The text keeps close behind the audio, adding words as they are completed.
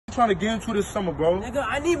Trying to get into this summer, bro. Nigga,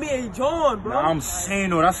 I need me a John, bro. Nah, I'm saying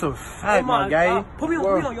though, that's a fact, my guy. Put me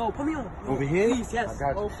on, yo, put me on. Over here? Please, yes.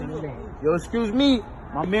 I got you. Yo, excuse me.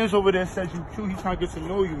 My man's over there says you cute. He trying to get to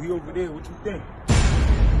know you. He over there. What you think?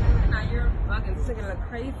 Nah, you're fucking sick and look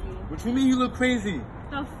crazy. What you mean you look crazy?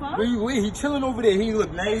 The fuck? Wait, he chilling over there. He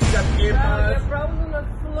look nice. He got the AirPods. Your bro's on the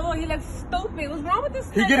floor. He looks stupid. What's wrong with this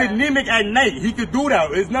nigga? He get anemic at night. He could do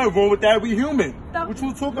that. There's nothing wrong with that. We human. What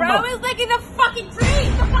you talking about? Bro is like in the fucking tree.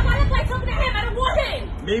 The fuck I look like talking to him? I don't want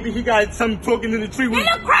him. Maybe he got something talking in the tree. He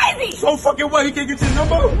look crazy. So fucking what? He can't get your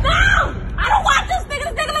number? No! I don't want this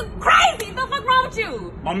nigga. This nigga look crazy. What the fuck wrong with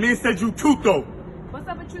you? My man said you cute though. What's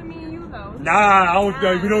up with you, me and you though? Nah,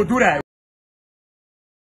 we don't do that.